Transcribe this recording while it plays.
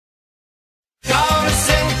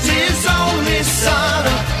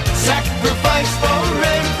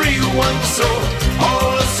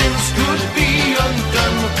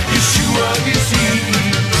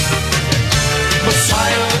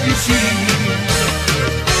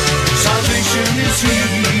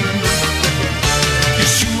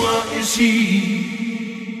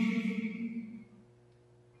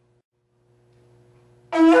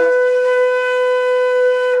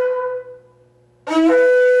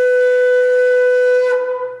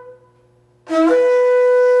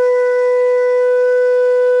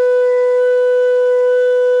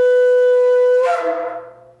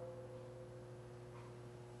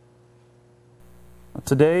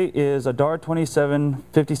Today is Adar 27,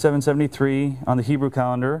 5773 on the Hebrew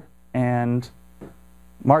calendar, and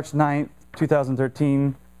March 9th,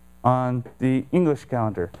 2013 on the English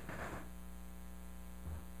calendar.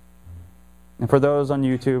 And for those on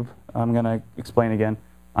YouTube, I'm going to explain again.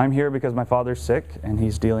 I'm here because my father's sick, and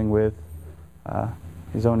he's dealing with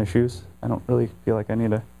his own issues. I don't really feel like I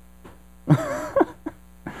need to...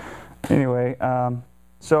 Anyway,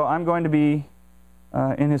 so I'm going to be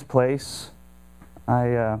in his place.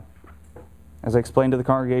 As I explained to the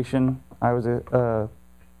congregation, I was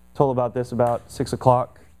told about this about 6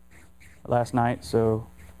 o'clock last night, so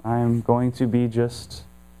I'm going to be just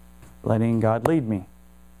letting God lead me.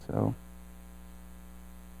 So,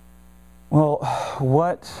 well,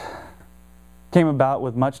 what came about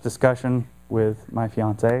with much discussion with my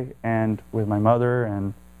fiance and with my mother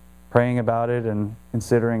and praying about it and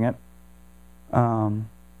considering it.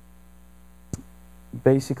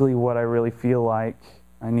 Basically, what I really feel like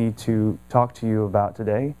I need to talk to you about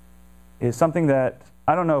today is something that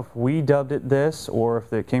I don't know if we dubbed it this or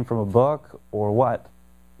if it came from a book or what,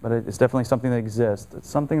 but it's definitely something that exists. It's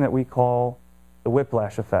something that we call the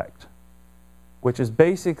Whiplash Effect, which is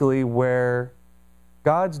basically where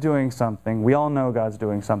God's doing something. We all know God's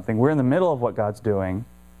doing something. We're in the middle of what God's doing,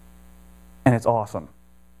 and it's awesome.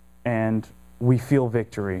 And we feel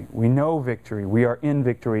victory. We know victory. We are in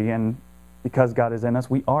victory, and because God is in us,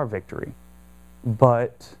 we are victory.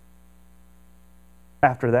 But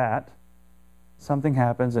after that, something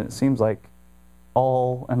happens, and it seems like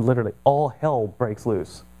literally all hell breaks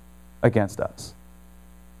loose against us.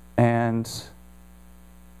 And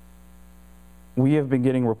we have been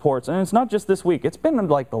getting reports, and it's not just this week. It's been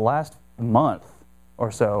like the last month or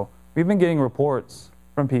so. We've been getting reports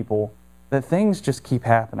from people that things just keep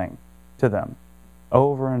happening to them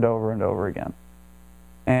over and over and over again.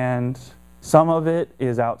 And some of it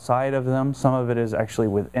is outside of them. Some of it is actually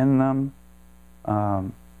within them.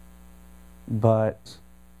 But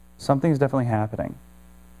something's definitely happening.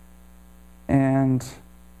 And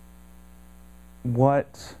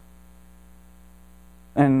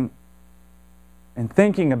in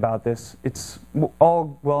thinking about this, it's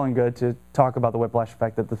all well and good to talk about the whiplash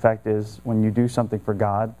effect, that the fact is when you do something for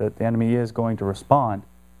God, that the enemy is going to respond.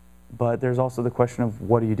 But there's also the question of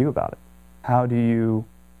what do you do about it? How do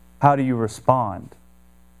you respond?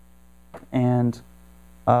 And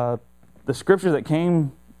the scripture that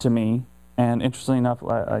came to me, and interestingly enough,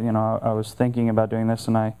 I was thinking about doing this,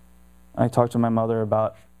 and I talked to my mother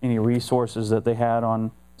about any resources that they had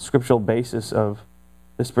on scriptural basis of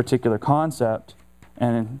this particular concept,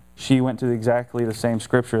 and she went to exactly the same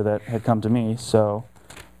scripture that had come to me. So,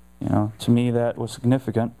 to me that was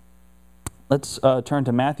significant. Let's turn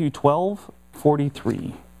to Matthew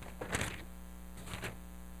 12:43.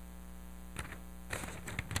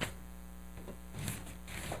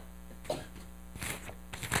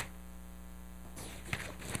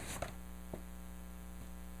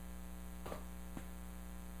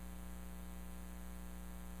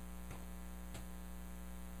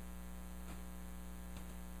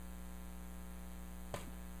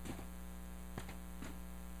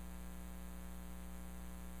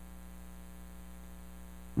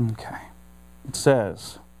 Okay. It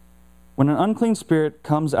says, "When an unclean spirit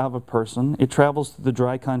comes out of a person, it travels through the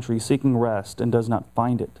dry country seeking rest and does not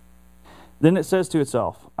find it. Then it says to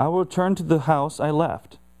itself, 'I will return to the house I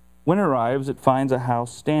left.' When it arrives, it finds a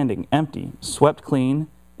house standing, empty, swept clean,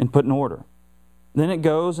 and put in order. Then it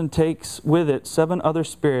goes and takes with it 7 other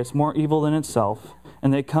spirits more evil than itself,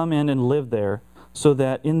 and they come in and live there, so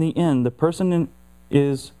that in the end the person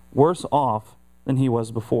is worse off than he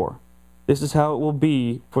was before. This is how it will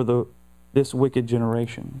be for this wicked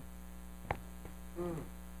generation."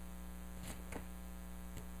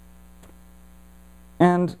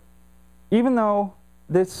 And even though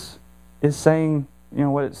this is saying,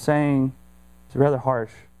 what it's saying is rather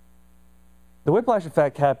harsh, the whiplash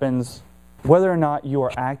effect happens whether or not you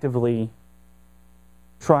are actively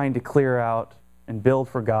trying to clear out and build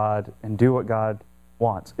for God and do what God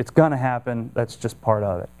wants. It's going to happen. That's just part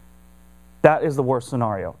of it. That is the worst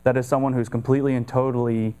scenario. That is someone who's completely and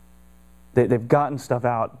totally, they've gotten stuff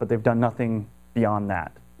out, but they've done nothing beyond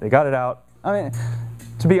that. They got it out. I mean,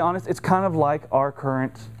 to be honest, it's kind of like our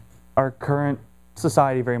current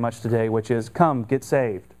society very much today, which is, come, get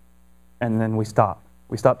saved. And then we stop.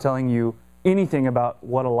 We stop telling you anything about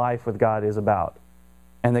what a life with God is about.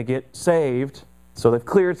 And they get saved, so they've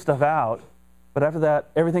cleared stuff out, but after that,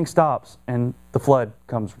 everything stops, and the flood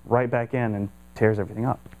comes right back in and tears everything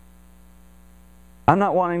up. I'm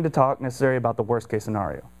not wanting to talk necessarily about the worst case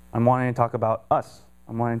scenario. I'm wanting to talk about us.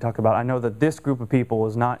 I'm wanting to talk about, I know that this group of people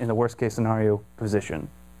is not in the worst case scenario position.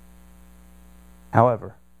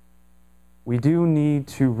 However, we do need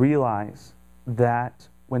to realize that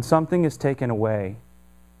when something is taken away,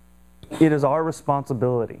 it is our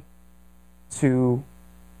responsibility to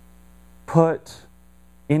put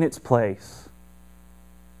in its place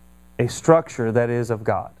a structure that is of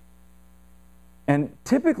God. And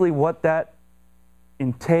typically what that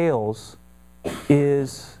entails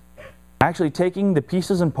is actually taking the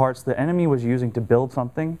pieces and parts the enemy was using to build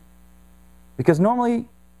something. Because normally,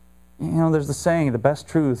 there's the saying, the best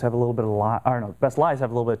truths have a little bit of best lies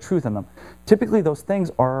have a little bit of truth in them. Typically those things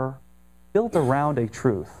are built around a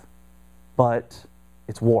truth, but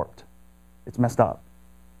it's warped. It's messed up.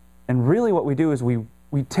 And really what we do is we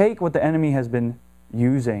take what the enemy has been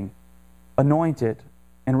using, anoint it,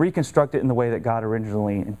 and reconstruct it in the way that God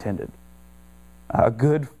originally intended.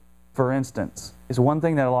 Good, for instance, is one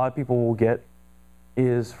thing that a lot of people will get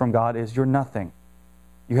is from God is you're nothing.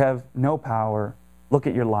 You have no power. Look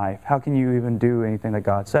at your life. How can you even do anything that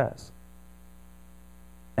God says?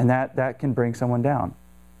 And that can bring someone down.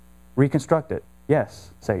 Reconstruct it.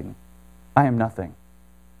 Yes, Satan, I am nothing.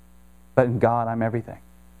 But in God, I'm everything.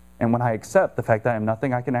 And when I accept the fact that I am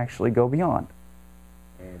nothing, I can actually go beyond.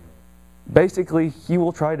 Basically, he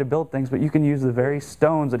will try to build things, but you can use the very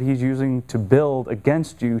stones that he's using to build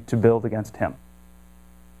against you to build against him.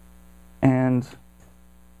 And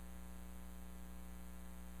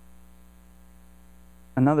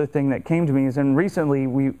another thing that came to me is, and recently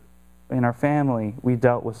in our family, we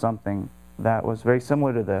dealt with something that was very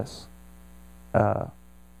similar to this.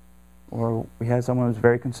 Or we had someone who was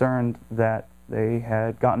very concerned that they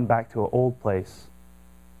had gotten back to an old place.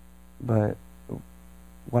 But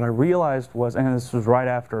what I realized was, and this was right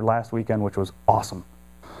after last weekend, which was awesome.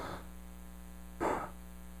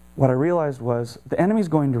 What I realized was the enemy's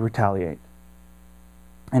going to retaliate.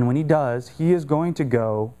 And when he does, he is going to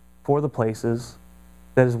go for the places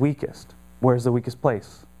that is weakest. Where's the weakest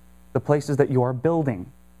place? The places that you are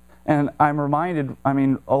building. And I'm reminded,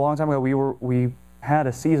 a long time ago, we had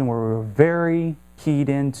a season where we were very keyed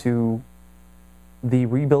into the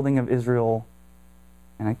rebuilding of Israel.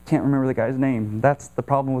 And I can't remember the guy's name. That's the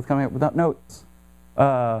problem with coming up without notes.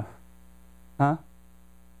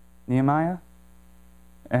 Nehemiah?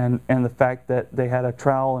 And the fact that they had a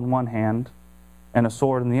trowel in one hand and a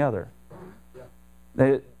sword in the other.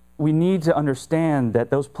 We need to understand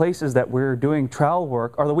that those places that we're doing trowel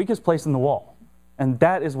work are the weakest place in the wall. And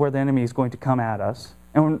that is where the enemy is going to come at us.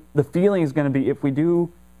 And the feeling is going to be, if we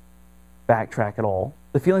do backtrack at all,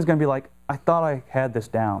 the feeling is going to be like, I thought I had this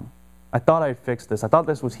down. I thought I'd fixed this. I thought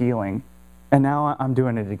this was healing. And now I'm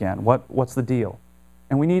doing it again. What's the deal?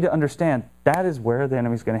 And we need to understand that is where the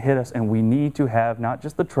enemy is going to hit us. And we need to have not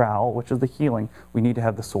just the trowel, which is the healing. We need to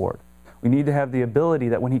have the sword. We need to have the ability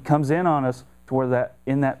that when he comes in on us toward that,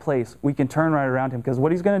 in that place, we can turn right around him. Because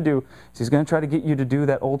what he's going to do is he's going to try to get you to do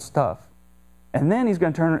that old stuff. And then he's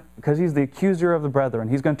going to turn, because he's the accuser of the brethren,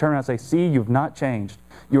 he's going to turn around and say, see, you've not changed.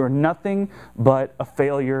 You are nothing but a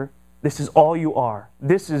failure. This is all you are.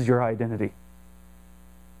 This is your identity.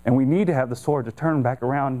 And we need to have the sword to turn back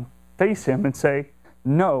around, face him, and say,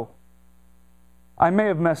 no, I may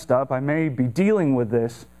have messed up. I may be dealing with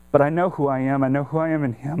this, but I know who I am. I know who I am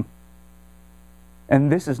in him. And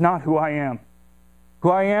this is not who I am.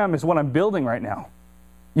 Who I am is what I'm building right now.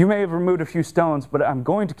 You may have removed a few stones, but I'm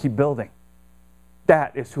going to keep building.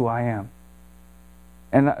 That is who I am.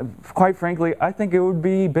 And quite frankly, I think it would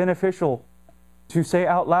be beneficial to say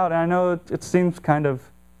out loud, and I know it seems kind of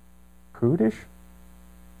prudish,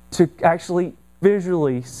 to actually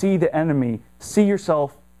visually see the enemy, see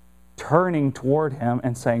yourself turning toward him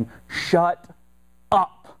and saying, shut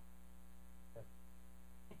up.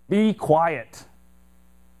 Be quiet.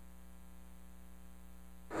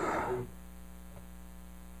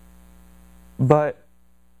 But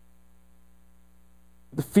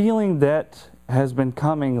the feeling that has been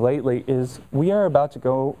coming lately is we are about to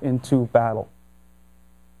go into battle.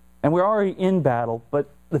 And we're already in battle, but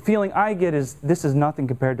the feeling I get is this is nothing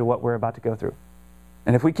compared to what we're about to go through.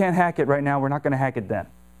 And if we can't hack it right now, we're not going to hack it then.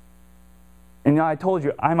 And I told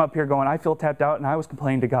you, I'm up here going, I feel tapped out, and I was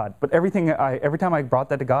complaining to God. But every time I brought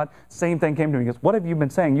that to God, same thing came to me. He goes, what have you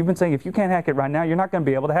been saying? You've been saying if you can't hack it right now, you're not going to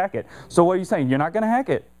be able to hack it. So what are you saying? You're not going to hack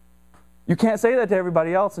it. You can't say that to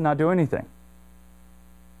everybody else and not do anything.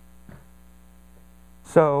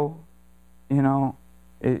 So,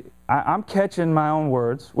 I'm catching my own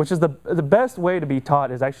words, which is the best way to be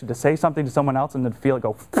taught is actually to say something to someone else and then feel it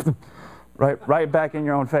go right back in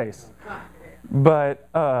your own face. But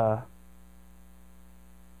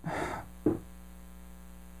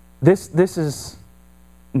this is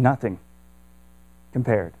nothing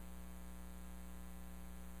compared.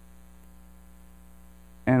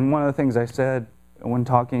 And one of the things I said when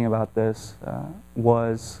talking about this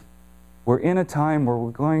was we're in a time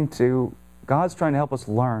where God's trying to help us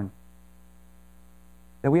learn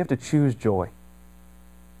that we have to choose joy.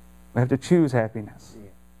 We have to choose happiness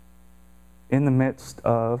in the midst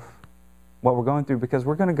of what we're going through, because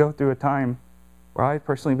we're going to go through a time where I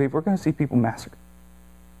personally believe we're going to see people massacred.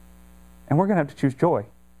 And we're going to have to choose joy.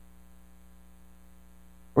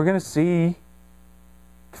 We're going to see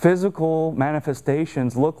physical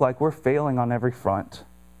manifestations look like we're failing on every front.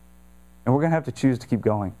 And we're going to have to choose to keep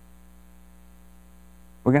going.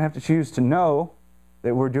 We're going to have to choose to know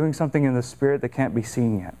that we're doing something in the Spirit that can't be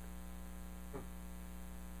seen yet.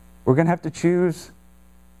 We're going to have to choose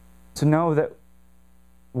to know that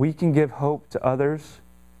we can give hope to others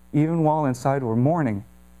even while inside we're mourning.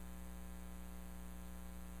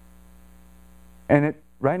 And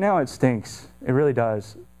right now it stinks. It really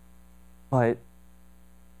does. But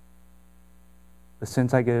the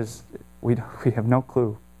sense I get is we have no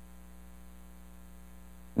clue.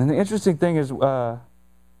 And the interesting thing is,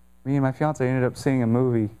 me and my fiance ended up seeing a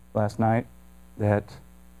movie last night that,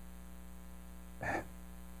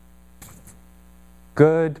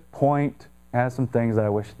 good point, has some things that I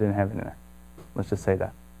wish it didn't have in there. Let's just say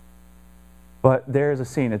that. But there's a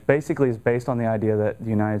scene. It basically is based on the idea that the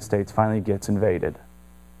United States finally gets invaded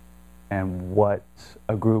and what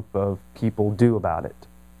a group of people do about it.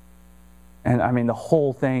 And I mean, the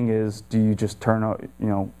whole thing is, do you just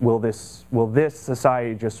will this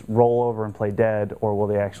society just roll over and play dead, or will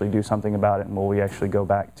they actually do something about it, and will we actually go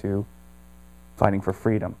back to fighting for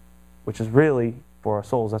freedom? Which is really, for our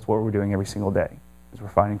souls, that's what we're doing every single day, is we're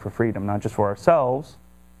fighting for freedom, not just for ourselves.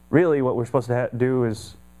 Really, what we're supposed to do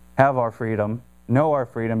is have our freedom, know our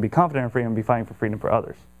freedom, be confident in freedom, be fighting for freedom for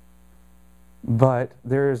others. But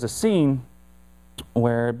there's a scene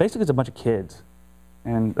where basically it's a bunch of kids.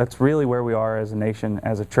 And that's really where we are as a nation,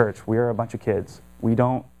 as a church. We are a bunch of kids. We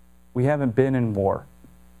haven't been in war,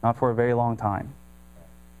 not for a very long time.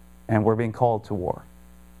 And we're being called to war.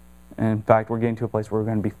 And in fact, we're getting to a place where we're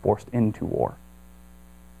going to be forced into war.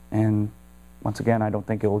 And once again, I don't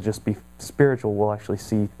think it will just be spiritual. We'll actually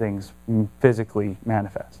see things physically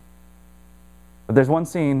manifest. But there's one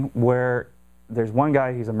scene where there's one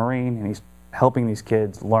guy, he's a Marine, and he's helping these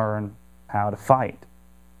kids learn how to fight.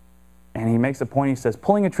 And he makes a point, he says,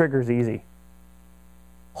 pulling a trigger is easy.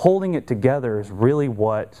 Holding it together is really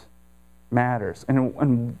what matters.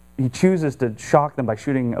 And he chooses to shock them by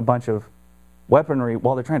shooting a bunch of weaponry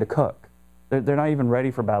while they're trying to cook. They're not even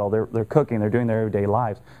ready for battle. They're cooking, they're doing their everyday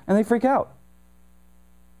lives. And they freak out.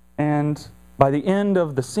 And by the end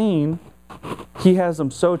of the scene, he has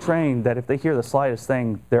them so trained that if they hear the slightest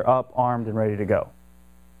thing, they're up, armed, and ready to go.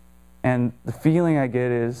 And the feeling I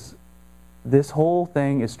get is, this whole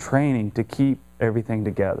thing is training to keep everything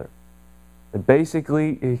together. That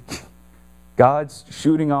basically, God's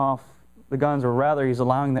shooting off the guns, or rather, He's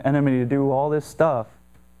allowing the enemy to do all this stuff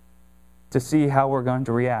to see how we're going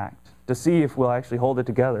to react, to see if we'll actually hold it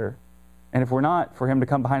together. And if we're not, for Him to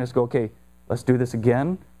come behind us and go, okay, let's do this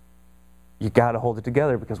again. You got to hold it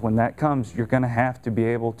together, because when that comes, you're going to have to be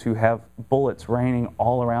able to have bullets raining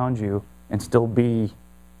all around you and still be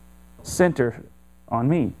centered on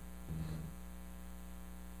me.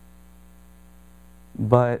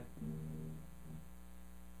 But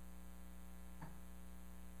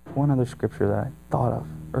one other scripture that I thought of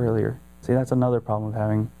earlier. See, that's another problem of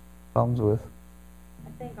having problems with. I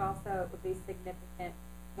think also it would be significant.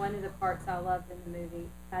 One of the parts I loved in the movie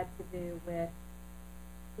had to do with,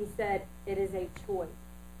 he said, it is a choice.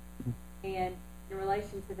 And in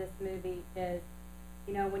relation to this movie is,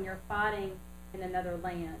 when you're fighting in another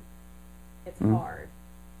land, it's hard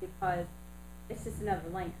because it's just another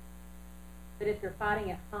land. But if you're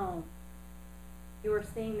fighting at home, you are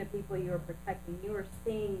seeing the people you are protecting. You are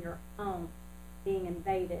seeing your home being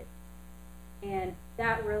invaded. And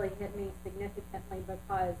that really hit me significantly,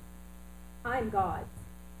 because I'm God's.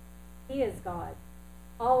 He is God.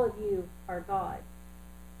 All of you are God.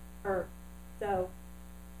 So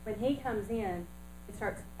when He comes in and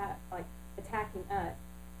starts attacking us,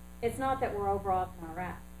 it's not that we're over off in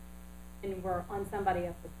Iraq and we're on somebody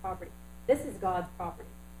else's property. This is God's property.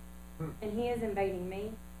 And He is invading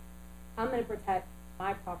me. I'm going to protect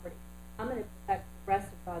my property. I'm going to protect the rest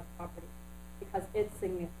of God's property, because it's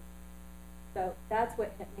significant. So that's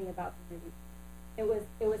what hit me about the movie.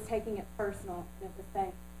 It was taking it personal, and it was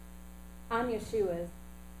saying, I'm Yeshua's.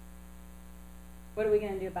 What are we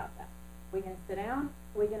going to do about that? Are we going to sit down?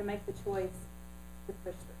 Or are we going to make the choice to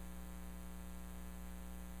push through?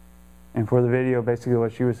 And for the video, basically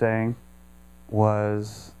what she was saying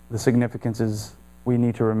was the significance is we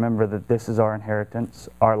need to remember that this is our inheritance,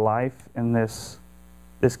 our life in this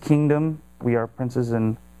kingdom We are princes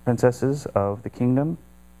and princesses of the kingdom.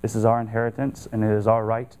 This is our inheritance, and it is our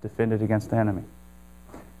right to defend it against the enemy.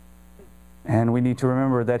 And we need to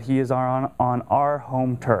remember that he is on our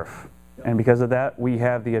home turf. And because of that, we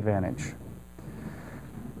have the advantage.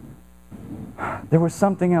 There was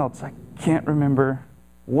something else. I can't remember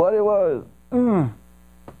what it was. Oh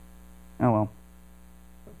well.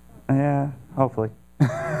 Yeah, hopefully.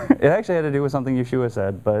 It actually had to do with something Yeshua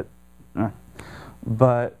said, but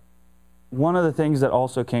one of the things that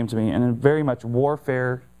also came to me, and very much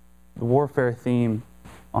warfare, the warfare theme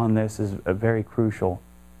on this is very crucial.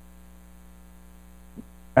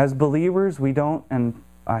 As believers, we don't, and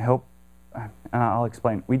I hope, and I'll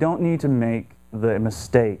explain, we don't need to make the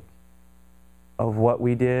mistake of what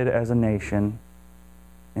we did as a nation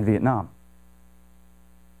in Vietnam.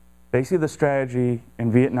 Basically, the strategy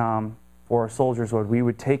in Vietnam for our soldiers was we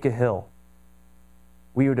would take a hill.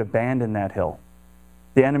 We would abandon that hill.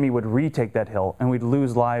 The enemy would retake that hill, and we'd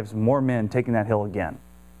lose lives, more men taking that hill again.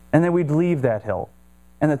 And then we'd leave that hill.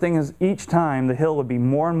 And the thing is, each time the hill would be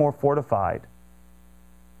more and more fortified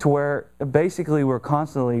to where basically we're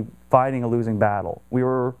constantly fighting a losing battle. We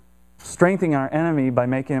were strengthening our enemy by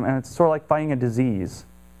making him, and it's sort of like fighting a disease.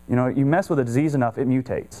 You know, you mess with a disease enough, it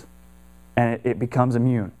mutates, and it becomes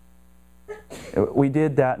immune. We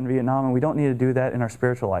did that in Vietnam, and we don't need to do that in our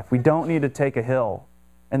spiritual life. We don't need to take a hill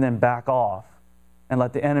and then back off and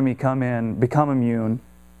let the enemy come in, become immune,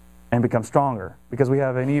 and become stronger, because we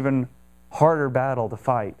have an even harder battle to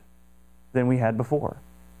fight than we had before.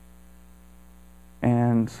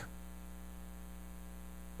 And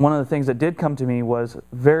one of the things that did come to me was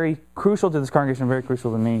very crucial to this congregation, very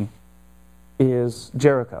crucial to me, is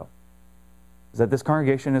Jericho. Is that this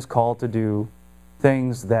congregation is called to do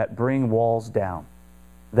things that bring walls down,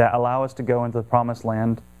 that allow us to go into the promised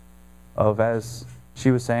land of, as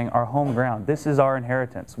she was saying, our home ground. This is our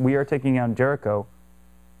inheritance. We are taking on Jericho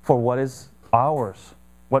for what is ours,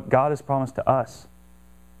 what God has promised to us.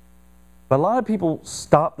 But a lot of people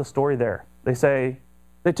stop the story there. They say,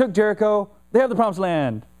 they took Jericho, they have the promised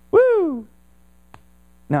land. Woo!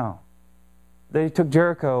 No. They took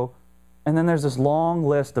Jericho, and then there's this long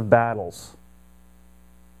list of battles.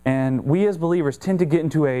 And we as believers tend to get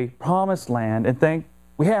into a promised land and think,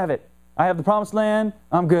 we have it. I have the promised land,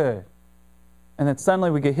 I'm good. And then suddenly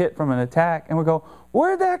we get hit from an attack, and we go,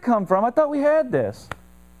 where did that come from? I thought we had this.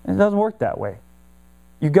 And it doesn't work that way.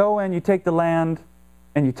 You go and you take the land,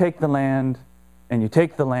 and you take the land, and you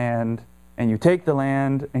take the land, and you take the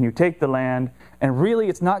land, and you take the land, and really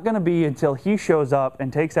it's not going to be until he shows up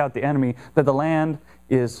and takes out the enemy that the land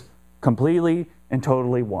is completely and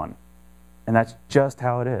totally won. And that's just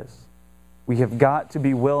how it is. We have got to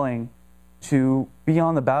be willing to be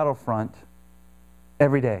on the battlefront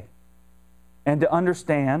every day. And to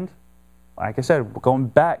understand, like I said, going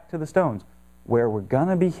back to the stones, where we're going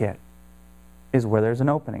to be hit is where there's an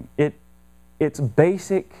opening. It's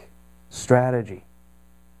basic strategy.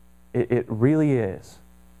 It really is.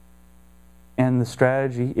 And the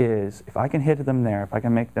strategy is, if I can hit them there, if I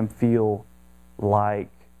can make them feel like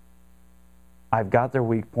I've got their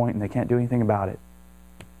weak point and they can't do anything about it,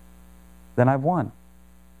 then I've won.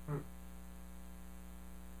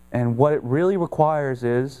 And what it really requires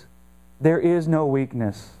is, there is no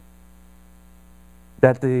weakness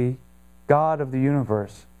that the God of the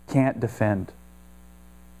universe can't defend.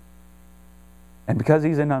 And because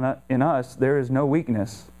He's in us, there is no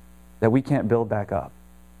weakness that we can't build back up.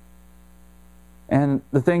 And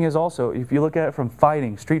the thing is also, if you look at it from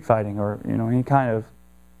fighting, street fighting, or any kind of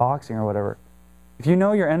boxing or whatever, if you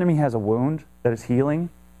know your enemy has a wound that is healing,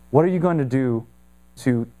 what are you going to do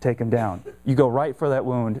to take him down? You go right for that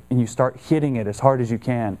wound and you start hitting it as hard as you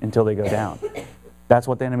can until they go down. That's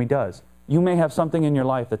what the enemy does. You may have something in your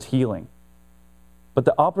life that's healing, but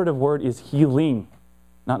the operative word is healing,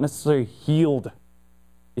 not necessarily healed.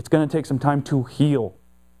 It's going to take some time to heal,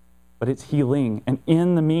 but it's healing. And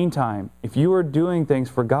in the meantime, if you are doing things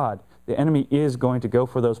for God, the enemy is going to go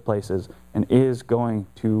for those places and is going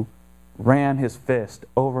to ram his fist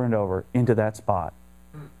over and over into that spot.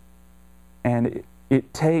 And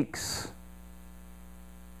it takes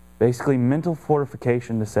basically mental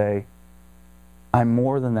fortification to say, I'm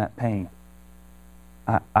more than that pain.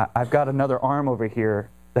 I've got another arm over here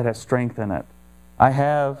that has strength in it. I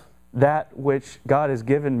have that which God has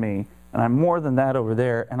given me, and I'm more than that over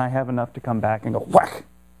there, and I have enough to come back and go, whack!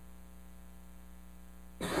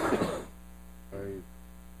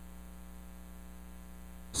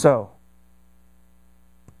 So,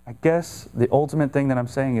 I guess the ultimate thing that I'm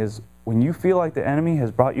saying is, when you feel like the enemy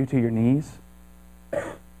has brought you to your knees,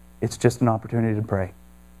 it's just an opportunity to pray.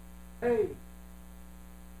 Hey.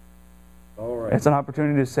 All right. It's an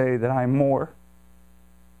opportunity to say that I'm more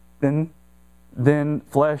than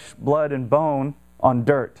flesh, blood, and bone on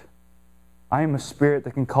dirt. I am a spirit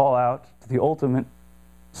that can call out to the ultimate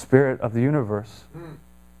spirit of the universe,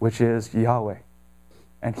 which is Yahweh.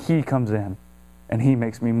 And He comes in, and He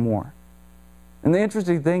makes me more. And the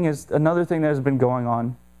interesting thing is, another thing that has been going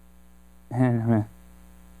on,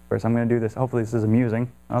 first I'm going to do this, hopefully this is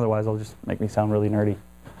amusing, otherwise it'll just make me sound really nerdy.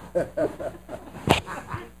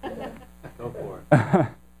 Go for it.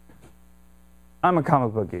 I'm a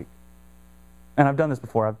comic book geek. And I've done this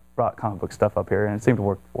before. I've brought comic book stuff up here, and it seemed to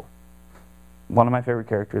work before. One of my favorite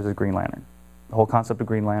characters is Green Lantern. The whole concept of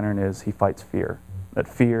Green Lantern is he fights fear. That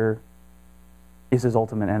fear is his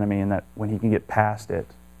ultimate enemy, and that when he can get past it,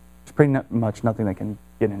 there's pretty much nothing that can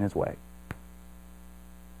get in his way.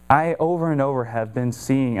 I, over and over, have been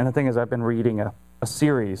seeing, and the thing is, I've been reading a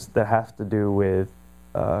series that has to do with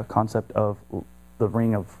concept of the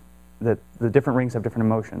ring of, that the different rings have different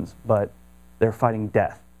emotions, but they're fighting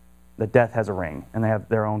death. The death has a ring, and they have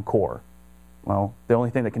their own core. Well, the only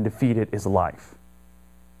thing that can defeat it is life.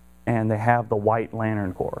 And they have the white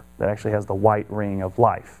lantern core that actually has the white ring of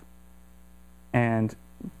life. And,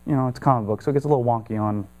 you know, it's a comic book, so it gets a little wonky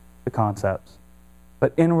on the concepts.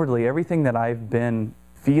 But inwardly, everything that I've been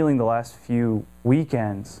feeling the last few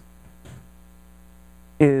weekends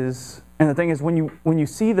is, and the thing is, when you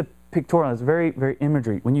see the pictorial, it's very, very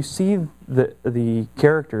imagery. When you see the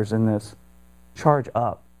characters in this charge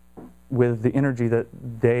up with the energy that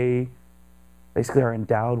they basically are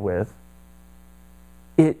endowed with,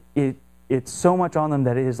 it's so much on them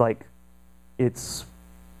that it is like it's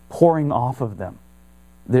pouring off of them.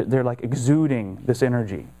 They're like exuding this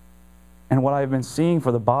energy. And what I've been seeing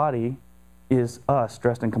for the body is us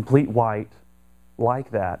dressed in complete white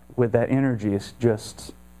like that, with that energy is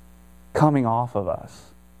just coming off of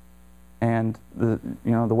us. And the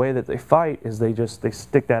way that they fight is they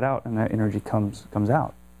stick that out, and that energy comes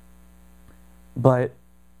out. But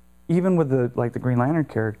even with the Green Lantern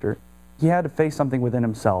character, he had to face something within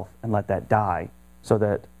himself and let that die, so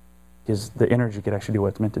that the energy could actually do what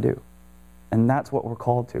it's meant to do. And that's what we're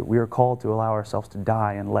called to. We are called to allow ourselves to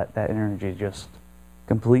die and let that energy just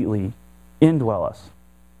completely indwell us.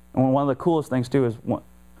 And one of the coolest things too is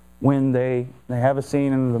when they have a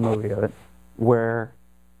scene in the movie of it where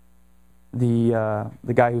the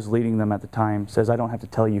guy who's leading them at the time says, "I don't have to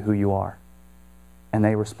tell you who you are." And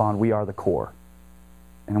they respond, "We are the core."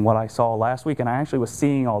 And what I saw last week, and I actually was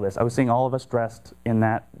seeing all this, I was seeing all of us dressed in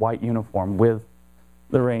that white uniform with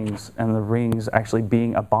the rings, and the rings actually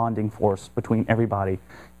being a bonding force between everybody.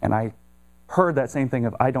 And I heard that same thing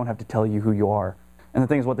of, "I don't have to tell you who you are." And the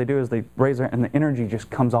thing is, what they do is they raise their, and the energy just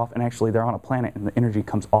comes off, and actually they're on a planet, and the energy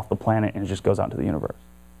comes off the planet and it just goes out into the universe.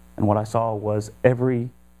 And what I saw was every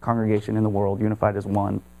congregation in the world unified as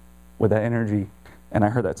one with that energy. And I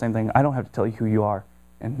heard that same thing, "I don't have to tell you who you are."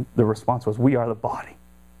 And the response was, "We are the body."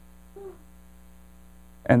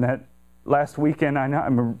 And that last weekend,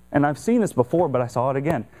 and I've seen this before, but I saw it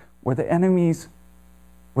again, where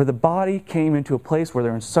the body came into a place where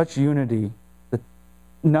they're in such unity that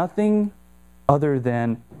nothing other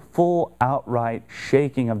than full outright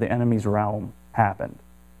shaking of the enemy's realm happened.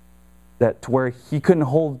 That to where he couldn't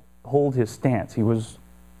hold his stance. He was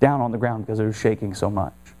down on the ground because it was shaking so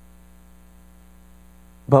much.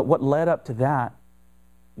 But what led up to that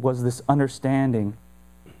was this understanding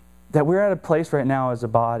that we're at a place right now as a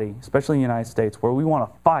body, especially in the United States, where we want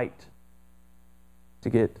to fight to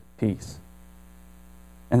get peace.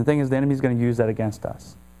 And the thing is, the enemy's going to use that against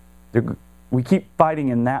us. We keep fighting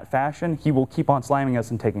in that fashion, he will keep on slamming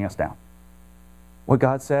us and taking us down. What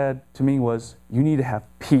God said to me was, you need to have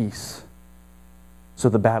peace so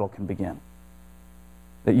the battle can begin.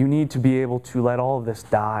 That you need to be able to let all of this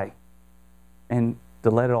die and to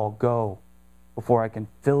let it all go before I can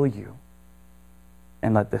fill you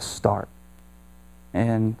and let this start.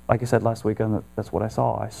 And like I said last week, that's what I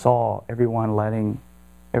saw. I saw everyone letting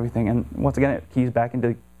everything, and once again, it keys back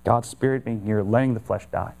into God's Spirit being here, letting the flesh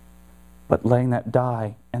die. But letting that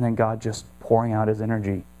die, and then God just pouring out His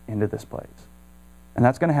energy into this place. And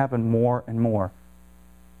that's going to happen more and more.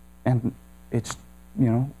 And it's,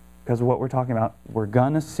 because of what we're talking about, we're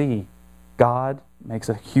going to see God makes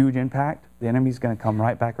a huge impact. The enemy's going to come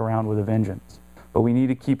right back around with a vengeance. But we need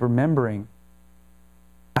to keep remembering,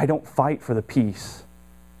 I don't fight for the peace.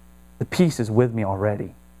 The peace is with me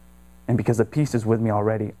already. And because the peace is with me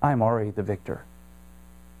already, I'm already the victor.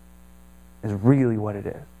 Is really what it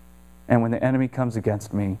is. And when the enemy comes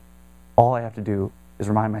against me, all I have to do is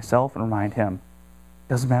remind myself and remind him,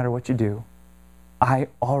 doesn't matter what you do, I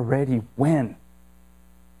already win.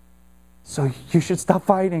 So you should stop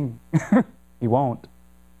fighting. He won't.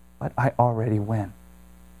 but I already win.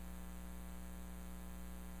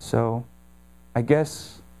 So I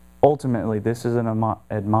guess ultimately this is an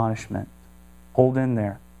admonishment. Hold in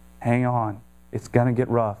there. Hang on. It's going to get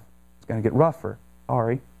rough. It's going to get rougher.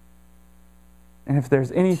 Sorry. And if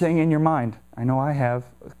there's anything in your mind, I know I have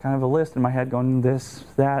kind of a list in my head going this,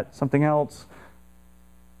 that, something else.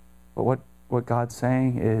 But what God's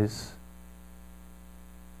saying is,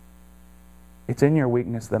 it's in your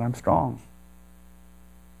weakness that I'm strong.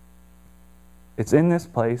 It's in this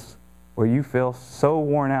place where you feel so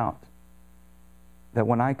worn out that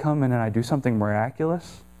when I come in and I do something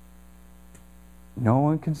miraculous, no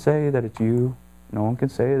one can say that it's you. No one can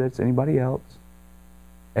say that it's anybody else.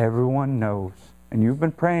 Everyone knows. And you've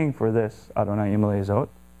been praying for this, Adonai Yimlezot,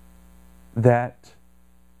 that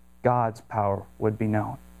God's power would be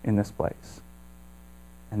known in this place.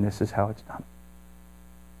 And this is how it's done.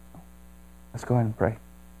 Let's go ahead and pray.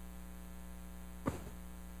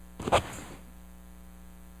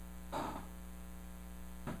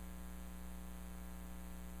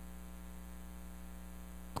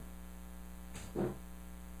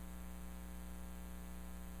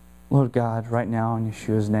 Lord God, right now in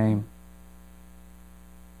Yeshua's name,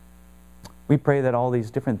 we pray that all these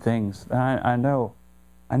different things, I know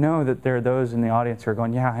that there are those in the audience who are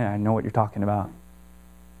going, yeah, I know what you're talking about.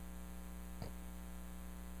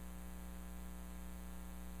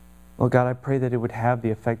 Lord God, I pray that it would have the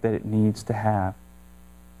effect that it needs to have,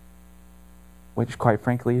 which quite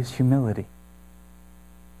frankly is humility.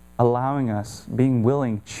 Allowing us, being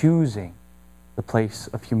willing, choosing the place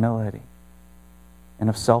of humility and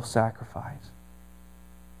of self-sacrifice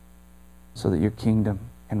so that your kingdom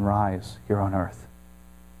can rise here on earth.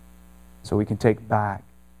 So we can take back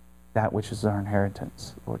that which is our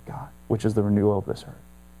inheritance, Lord God, which is the renewal of this earth.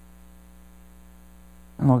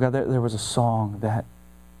 And Lord God, there was a song that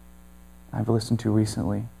I've listened to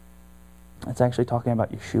recently. It's actually talking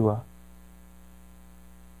about Yeshua.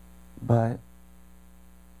 But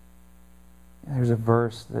there's a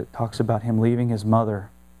verse that talks about him leaving his mother,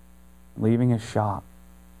 leaving his shop,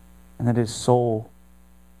 and that his soul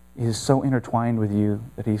is so intertwined with you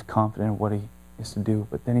that he's confident in what he is to do.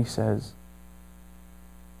 But then he says,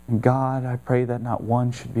 "And God, I pray that not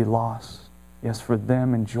one should be lost. Yes, for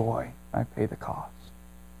them in joy I pay the cost."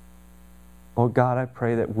 Lord God, I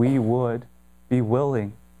pray that we would be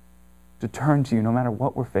willing to turn to you no matter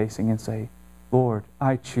what we're facing and say, Lord,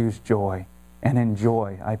 I choose joy, and in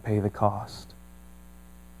joy I pay the cost.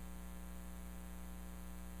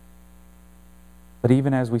 But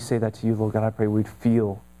even as we say that to you, Lord God, I pray we'd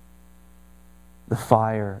feel the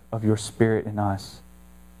fire of your Spirit in us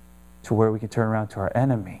to where we can turn around to our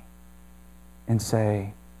enemy and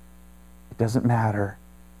say, it doesn't matter.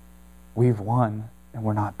 We've won and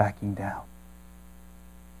we're not backing down.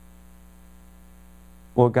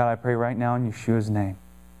 Lord God, I pray right now in Yeshua's name,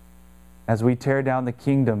 as we tear down the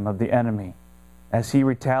kingdom of the enemy, as he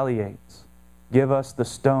retaliates, give us the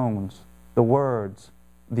stones, the words,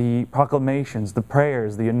 the proclamations, the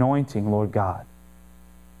prayers, the anointing, Lord God,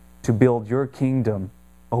 to build your kingdom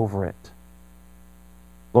over it.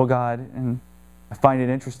 Lord God, and I find it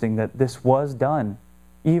interesting that this was done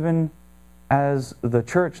even as the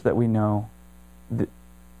church that we know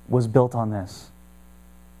was built on this.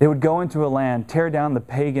 They would go into a land, tear down the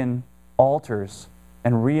pagan altars,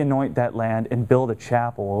 and re-anoint that land and build a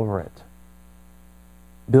chapel over it.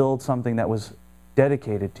 Build something that was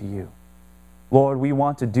dedicated to you. Lord, we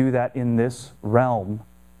want to do that in this realm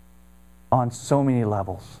on so many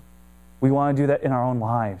levels. We want to do that in our own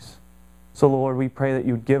lives. So Lord, we pray that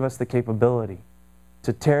you would give us the capability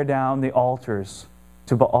to tear down the altars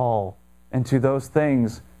to Baal and to those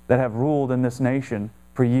things that have ruled in this nation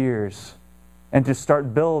for years, and to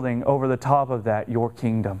start building over the top of that your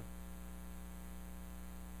kingdom.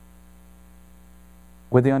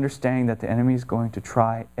 With the understanding that the enemy is going to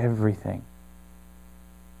try everything.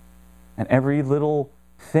 And every little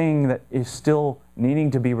thing that is still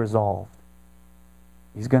needing to be resolved,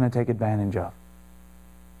 he's going to take advantage of.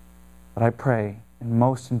 But I pray, and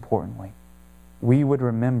most importantly, we would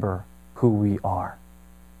remember who we are.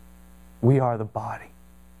 We are the body.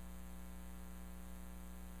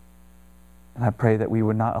 And I pray that we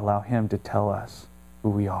would not allow him to tell us who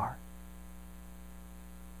we are.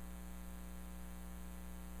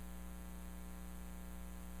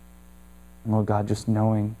 And Lord God, just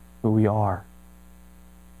knowing who we are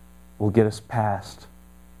will get us past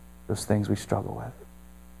those things we struggle with,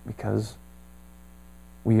 because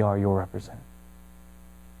we are your representative.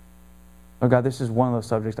 Lord God, this is one of those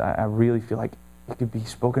subjects I really feel like it could be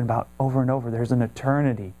spoken about over and over. There's an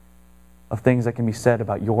eternity of things that can be said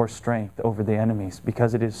about your strength over the enemies,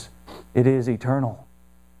 because it is eternal.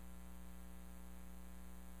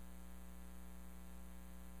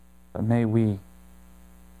 But may we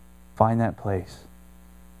find that place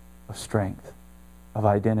of strength, of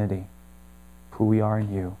identity, who we are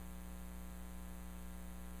in you,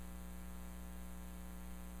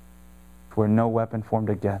 where no weapon formed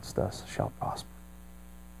against us shall prosper.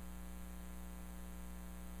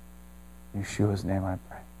 In Yeshua's name I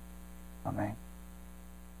pray. Amen.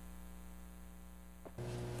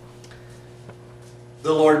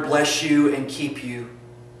 The Lord bless you and keep you.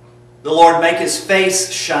 The Lord make His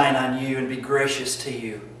face shine on you and be gracious to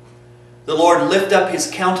you. The Lord lift up His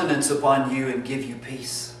countenance upon you and give you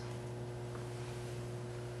peace.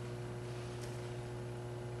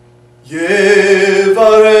 Yevarechek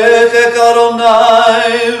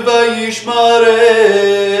Adonai v'yishmarecha.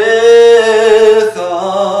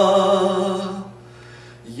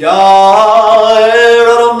 Yair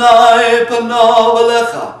Adonai panav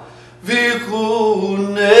alecha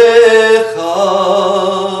v'chunecha.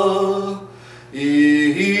 Isa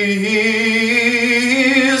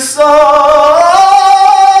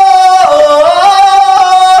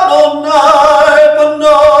Adonai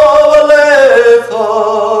panav alecha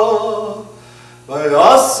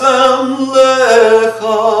v'yasem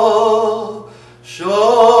lecha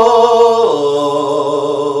shalom.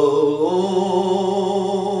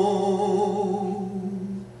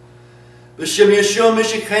 B'shem Yeshua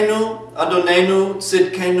Mishikenu Adonenu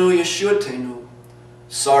Tzidkenu Yeshuatenu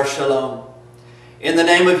Sar Shalom. In the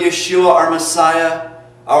name of Yeshua, our Messiah,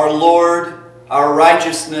 our Lord, our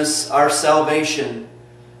righteousness, our salvation,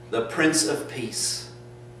 the Prince of Peace.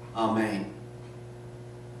 Amen.